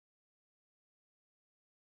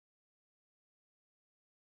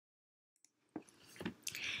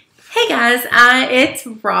Hey guys, it's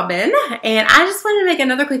Robin, and I just wanted to make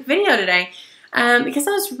another quick video today because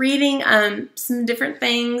I was reading some different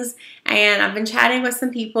things, and I've been chatting with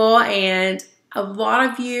some people, and a lot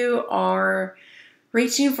of you are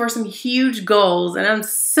reaching for some huge goals, and I'm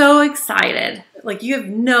so excited. Like, you have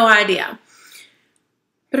no idea.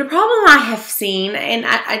 But a problem I have seen, and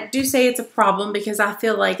I do say it's a problem because I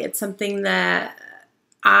feel like it's something that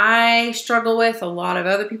I struggle with, a lot of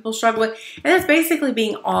other people struggle with, and that's basically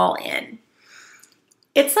being all in.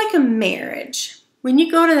 It's like a marriage. When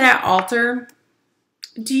you go to that altar,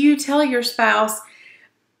 do you tell your spouse,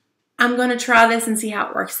 I'm going to try this and see how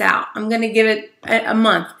it works out. I'm going to give it a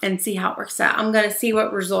month and see how it works out. I'm going to see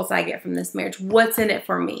what results I get from this marriage. What's in it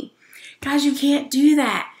for me? Guys, you can't do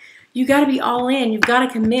that. You got to be all in. You've got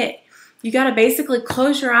to commit. You got to basically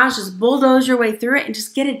close your eyes, just bulldoze your way through it and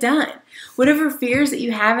just get it done. Whatever fears that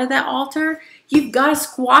you have at that altar, you've got to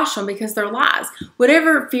squash them because they're lies.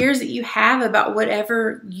 Whatever fears that you have about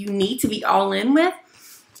whatever you need to be all in with,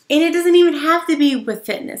 and it doesn't even have to be with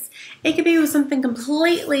fitness. It could be with something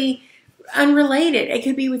completely unrelated. It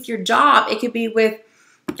could be with your job. It could be with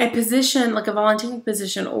a position, like a volunteering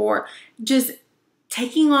position, or just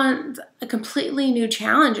taking on a completely new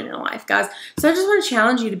challenge in your life, guys. So I just want to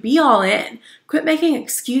challenge you to be all in. Quit making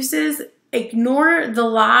excuses. Ignore the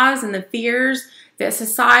lies and the fears that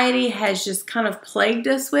society has just kind of plagued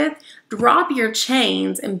us with. Drop your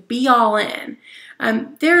chains and be all in.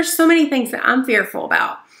 There are so many things that I'm fearful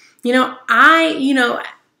about.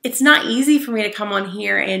 It's not easy for me to come on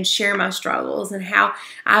here and share my struggles and how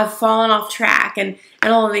I've fallen off track and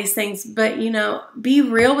all of these things. But, be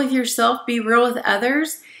real with yourself, be real with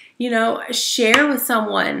others, share with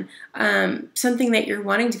someone something that you're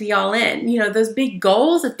wanting to be all in. Those big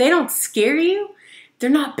goals, if they don't scare you, they're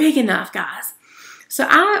not big enough, guys. So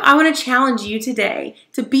I want to challenge you today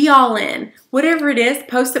to be all in. Whatever it is,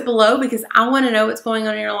 post it below because I want to know what's going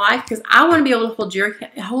on in your life because I want to be able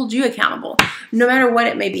to hold you accountable no matter what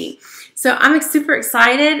it may be. So I'm super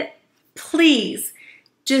excited. Please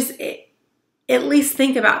just at least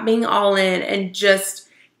think about being all in and just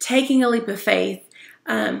taking a leap of faith.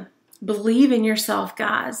 Believe in yourself,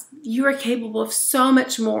 guys. You are capable of so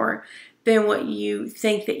much more than what you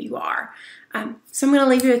think that you are. So I'm going to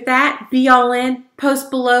leave you with that. Be all in. Post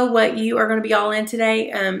below what you are going to be all in today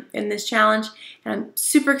in this challenge. And I'm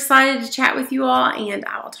super excited to chat with you all, and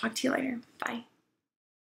I will talk to you later. Bye.